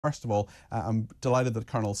First of all, I'm delighted that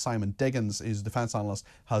Colonel Simon Diggins, who's a defence analyst,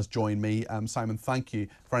 has joined me. Simon, thank you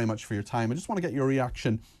very much for your time. I just want to get your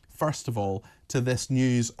reaction, first of all, to this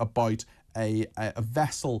news about a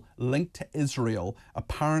vessel linked to Israel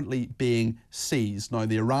apparently being seized. Now,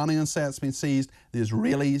 the Iranians say it's been seized. The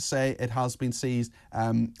Israelis say it has been seized.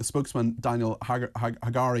 The spokesman, Daniel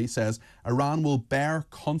Hagari, says Iran will bear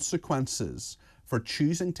consequences for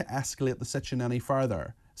choosing to escalate the situation any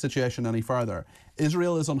further.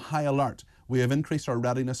 Israel is on high alert. We have increased our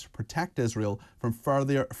readiness to protect Israel from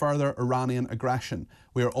further Iranian aggression.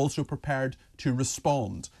 We are also prepared to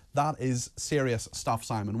respond. That is serious stuff,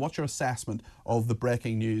 Simon. What's your assessment of the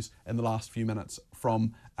breaking news in the last few minutes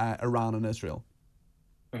from Iran and Israel?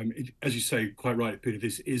 As you say, quite right, Peter,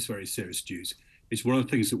 this is very serious news. It's one of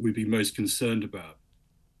the things that we've been most concerned about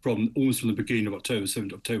almost from the beginning of October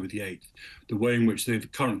 7th, October the 8th, the way in which the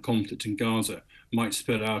current conflict in Gaza might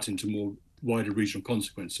spread out into more wider regional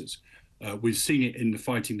consequences. We've seen it in the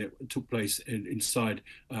fighting that took place inside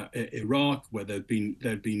Iraq, where there'd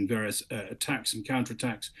been various attacks and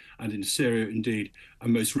counterattacks, and in Syria indeed.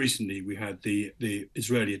 And most recently, we had the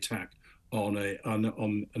Israeli attack on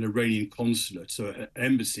an Iranian consulate, so an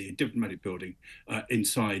embassy, a diplomatic building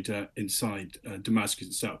inside Damascus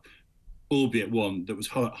itself, albeit one that was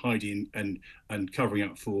hiding and covering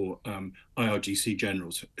up for IRGC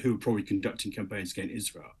generals who were probably conducting campaigns against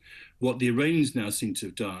Israel. What the Iranians now seem to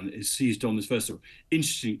have done is seized on this vessel.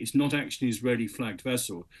 Interesting, it's not actually an Israeli-flagged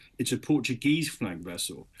vessel. It's a Portuguese-flagged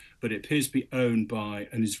vessel, but it appears to be owned by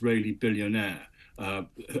an Israeli billionaire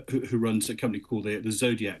who runs a company called the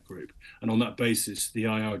Zodiac Group. And on that basis, the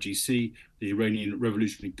IRGC, the Iranian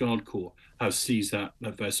Revolutionary Guard Corps, have seized that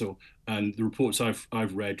vessel. And the reports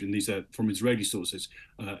I've read, and these are from Israeli sources,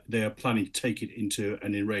 they are planning to take it into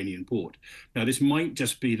an Iranian port. Now, this might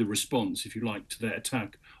just be the response, if you like, to their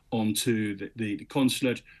attack onto the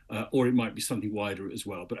consulate, or it might be something wider as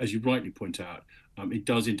well. But as you rightly point out, it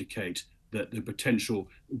does indicate that the potential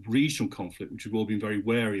regional conflict, which we've all been very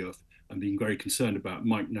wary of and being very concerned about,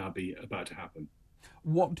 might now be about to happen.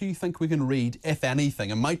 What do you think we can read, if anything?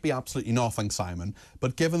 It might be absolutely nothing, Simon,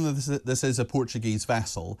 but given that this is a Portuguese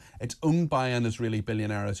vessel, it's owned by an Israeli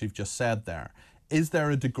billionaire, as you've just said there. Is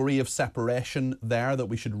there a degree of separation there that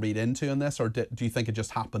we should read into in this, or do you think it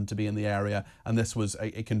just happened to be in the area and this was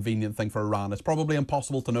a convenient thing for Iran? It's probably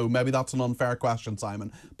impossible to know. Maybe that's an unfair question,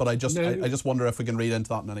 Simon, but I just wonder if we can read into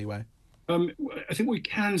that in any way. I think what we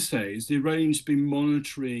can say is the Iranians have been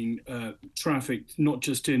monitoring traffic, not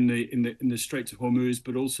just in the Strait of Hormuz,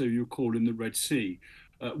 but also, you recall, in the Red Sea.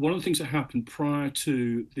 One of the things that happened prior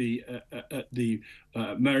to the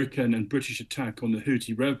American and British attack on the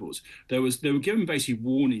Houthi rebels, they were given basically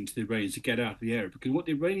warning to the Iranians to get out of the area, because what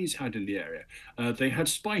the Iranians had in the area, they had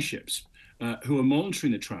spy ships who are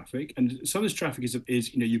monitoring the traffic, and some of this traffic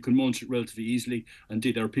is you can monitor it relatively easily.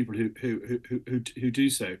 Indeed, there are people who do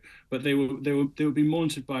so, but they were being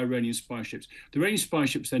monitored by Iranian spy ships. The Iranian spy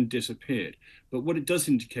ships then disappeared. But what it does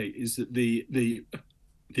indicate is that the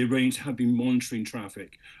Iranians have been monitoring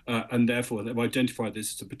traffic, and therefore they've identified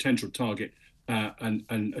this as a potential target, and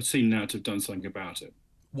are seen now to have done something about it.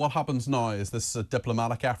 What happens now? Is this a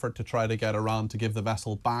diplomatic effort to try to get Iran to give the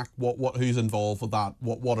vessel back? Who's involved with that?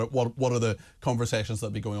 What are the conversations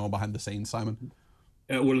that be going on behind the scenes, Simon?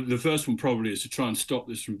 Well, the first one probably is to try and stop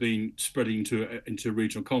this from spreading into a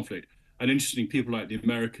regional conflict. And interesting, people like the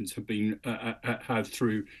Americans have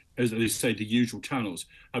through, as they say, the usual channels,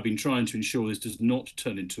 have been trying to ensure this does not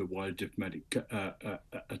turn into a wider diplomatic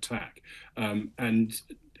attack. And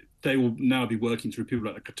they will now be working through people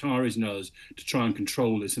like the Qataris and others to try and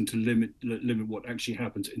control this and to limit what actually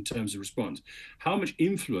happens in terms of response. How much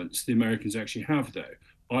influence the Americans actually have, though,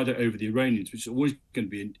 either over the Iranians, which is always going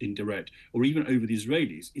to be indirect, or even over the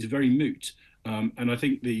Israelis, is very moot. And I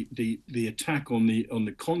think the attack on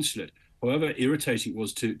the consulate, however irritating it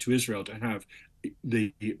was to Israel to have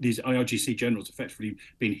these IRGC generals effectively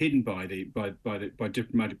being hidden by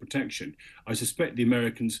diplomatic protection, I suspect the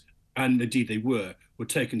Americans, and indeed they were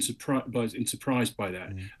taken surprised by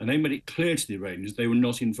that. And they made it clear to the Iranians they were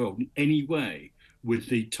not involved in any way with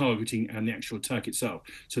the targeting and the actual attack itself.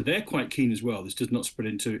 So they're quite keen as well. This does not spread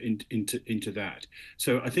into that.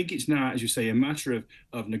 So I think it's now, as you say, a matter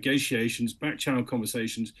of negotiations, back-channel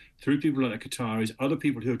conversations through people like the Qataris, other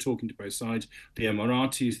people who are talking to both sides, the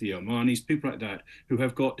Emiratis, the Omanis, people like that, who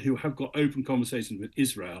have got open conversations with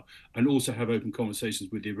Israel and also have open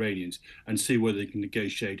conversations with the Iranians, and see whether they can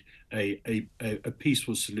negotiate a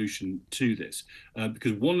peaceful solution to this.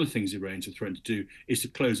 Because one of the things the Iranians are threatened to do is to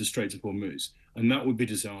close the Strait of Hormuz. And that would be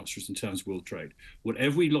disastrous in terms of world trade.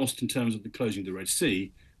 Whatever we lost in terms of the closing of the Red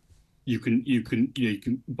Sea, you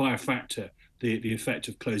can by a factor the effect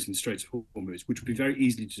of closing the Straits of Hormuz, which would be very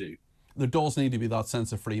easy to do. There does need to be that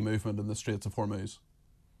sense of free movement in the Straits of Hormuz.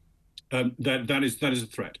 That is a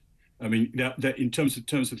threat. I mean, that in terms of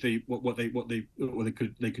what they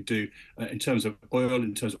could do in terms of oil,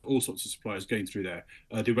 in terms of all sorts of suppliers going through there,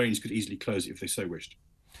 the Iranians could easily close it if they so wished.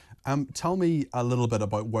 Tell me a little bit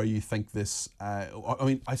about where you think this, I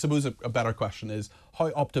mean, I suppose a better question is,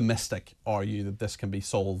 how optimistic are you that this can be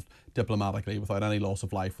solved diplomatically without any loss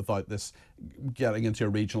of life, without this getting into a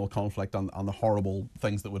regional conflict and the horrible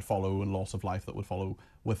things that would follow and loss of life that would follow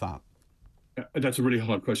with that? That's a really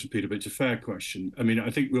hard question, Peter, but it's a fair question. I mean, I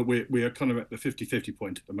think we are kind of at the 50-50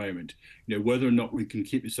 point at the moment. You know, whether or not we can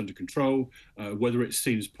keep this under control, whether it's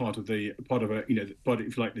seen as part of a, if you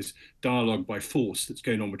like, this dialogue by force that's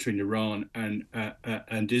going on between Iran and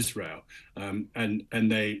Israel,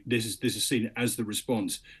 this is seen as the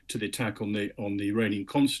response to the attack on the Iranian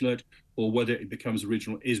consulate, or whether it becomes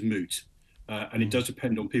original is moot. And it does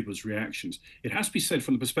depend on people's reactions. It has to be said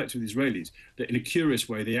from the perspective of the Israelis that in a curious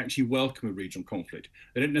way, they actually welcome a regional conflict.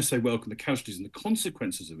 They don't necessarily welcome the casualties and the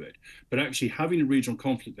consequences of it, but actually having a regional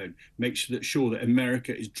conflict then makes sure that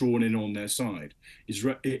America is drawn in on their side.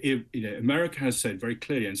 America has said very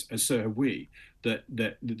clearly, and so have we, that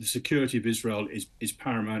the security of Israel is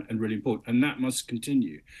paramount and really important, and that must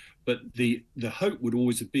continue. But the hope would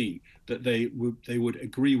always have been that they would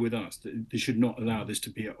agree with us that they should not allow this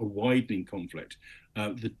to be a widening conflict.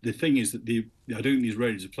 The thing is that I don't think the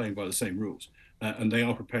Israelis are playing by the same rules, and they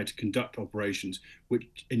are prepared to conduct operations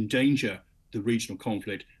which endanger the regional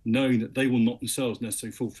conflict, knowing that they will not themselves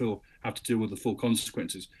necessarily have to deal with the full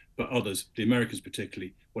consequences, but others, the Americans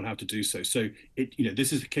particularly, will have to do so. So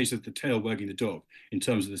this is a case of the tail wagging the dog in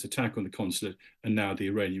terms of this attack on the consulate and now the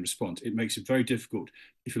Iranian response. It makes it very difficult,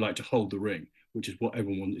 if you like, to hold the ring, which is what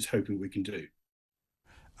everyone is hoping we can do.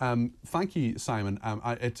 Thank you, Simon.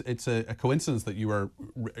 It's a coincidence that you were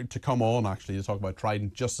to come on actually to talk about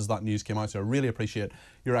Trident just as that news came out. So I really appreciate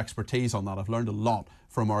your expertise on that. I've learned a lot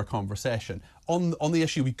from our conversation on the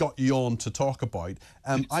issue we got you on to talk about.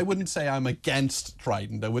 I wouldn't say I'm against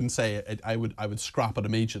Trident. I wouldn't say I would scrap it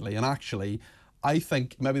immediately. And actually, I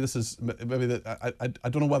think I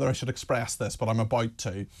don't know whether I should express this, but I'm about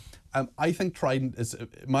to. I think Trident is,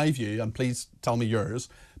 my view, and please tell me yours,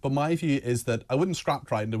 but my view is that I wouldn't scrap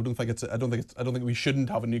Trident. I don't think we shouldn't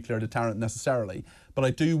have a nuclear deterrent necessarily, but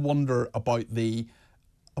I do wonder about the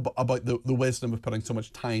wisdom of putting so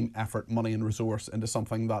much time, effort, money and resource into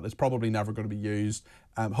something that is probably never going to be used.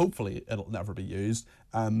 Hopefully it'll never be used,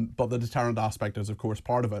 but the deterrent aspect is of course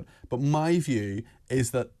part of it. But my view is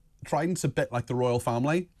that Trident's a bit like the royal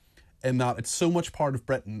family, in that it's so much part of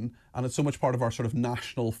Britain and it's so much part of our sort of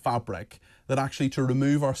national fabric that actually to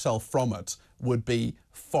remove ourselves from it would be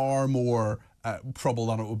far more trouble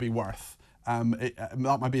than it would be worth.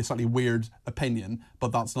 That might be a slightly weird opinion,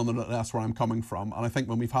 but that's nonetheless where I'm coming from. And I think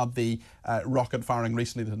when we've had the rocket firing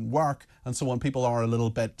recently that didn't work and so on, people are a little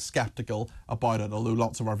bit sceptical about it, although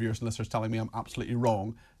lots of our viewers and listeners telling me I'm absolutely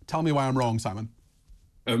wrong. Tell me why I'm wrong, Simon.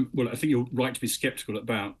 Well, I think you're right to be sceptical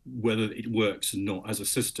about whether it works or not as a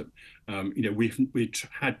system. We've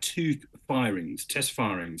had two test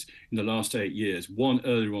firings in the last 8 years. One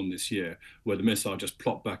earlier on this year, where the missile just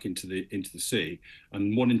plopped back into the sea,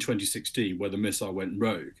 and one in 2016, where the missile went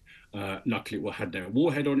rogue. Luckily, it had no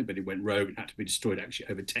warhead on it, but it went rogue and had to be destroyed actually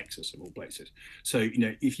over Texas, of all places. So,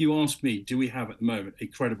 if you ask me, do we have at the moment a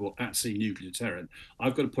credible at-sea nuclear deterrent?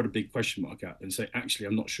 I've got to put a big question mark out and say, actually,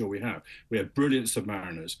 I'm not sure we have. We have brilliant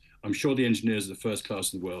submariners. I'm sure the engineers are the first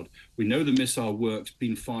class in the world. We know the missile works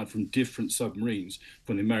being fired from different submarines,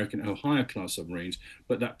 from the American Ohio class submarines,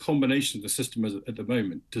 but that combination of the system at the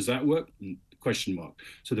moment, does that work? Question mark.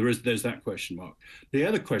 So there's that question mark. The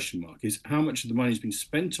other question mark is how much of the money has been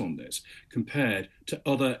spent on this compared to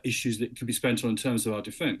other issues that could be spent on in terms of our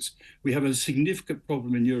defense. We have a significant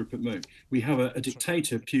problem in Europe at the moment. We have a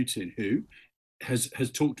dictator, Putin, who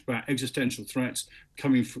has talked about existential threats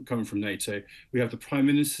coming from NATO. We have the prime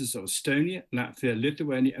ministers of Estonia, Latvia,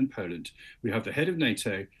 Lithuania, and Poland. We have the head of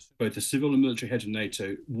NATO, both the civil and military head of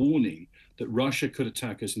NATO, warning that Russia could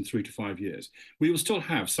attack us in 3 to 5 years. We will still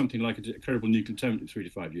have something like a credible nuclear deterrent in 3 to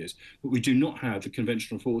 5 years, but we do not have the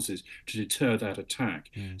conventional forces to deter that attack.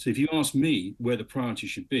 So if you ask me where the priority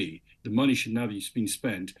should be, the money should now be being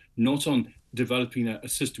spent not on developing a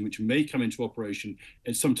system which may come into operation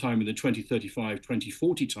at some time in the 2035,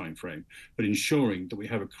 2040 timeframe, but ensuring that we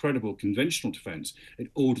have a credible conventional defence in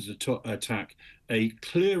order to attack a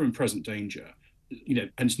clear and present danger.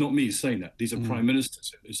 And it's not me saying that. These are prime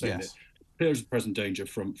ministers who are saying that. clear as the present danger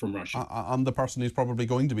from Russia. And the person who's probably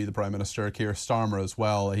going to be the Prime Minister, Keir Starmer, as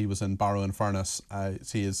well. He was in Barrow-in-Furness.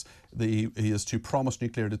 He is to promise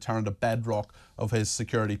nuclear deterrent a bedrock of his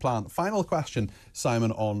security plan. Final question,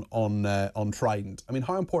 Simon, on Trident. I mean,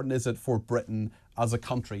 how important is it for Britain as a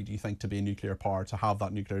country, do you think, to be a nuclear power, to have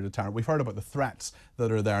that nuclear deterrent? We've heard about the threats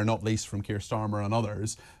that are there, not least from Keir Starmer and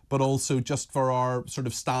others, but also just for our sort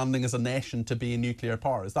of standing as a nation to be a nuclear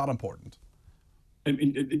power. Is that important? I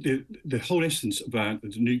mean, the whole essence about the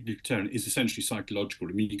nuclear deterrent is essentially psychological.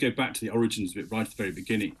 I mean, you go back to the origins of it right at the very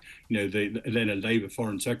beginning. Then a Labour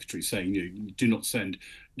Foreign Secretary saying, you do not send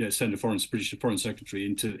a British Foreign Secretary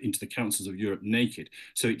into the councils of Europe naked.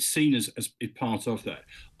 So it's seen as a part of that.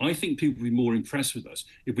 I think people would be more impressed with us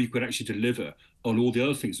if we could actually deliver on all the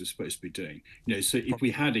other things we're supposed to be doing. So if we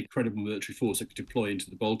had a credible military force that could deploy into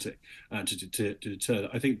the Baltic to deter that,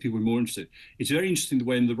 I think people are more interested. It's very interesting the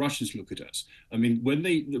way the Russians look at us. I mean, when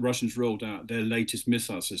the Russians rolled out their latest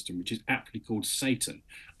missile system, which is aptly called Satan,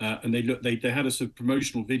 and they had a sort of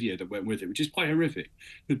promotional video that went with it, which is quite horrific.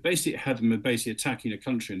 But basically, it had them basically attacking a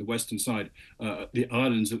country on the western side, the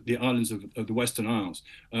islands of the Western Isles,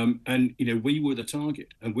 and we were the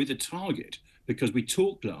target, and we're the target because we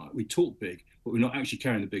talk big, but we're not actually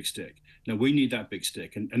carrying the big stick. Now, we need that big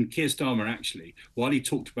stick. And Keir Starmer, actually, while he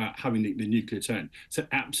talked about having the nuclear deterrent, said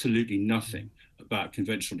absolutely nothing about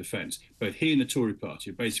conventional defence. Both he and the Tory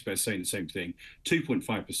party are basically saying the same thing,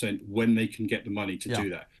 2.5% when they can get the money to do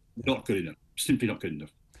that. Not good enough, simply not good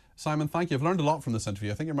enough. Simon, thank you. I've learned a lot from this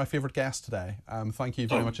interview. I think you're my favourite guest today. Thank you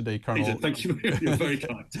very much indeed, Colonel. Thank you. You're very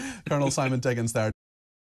kind. Colonel Simon Diggins there.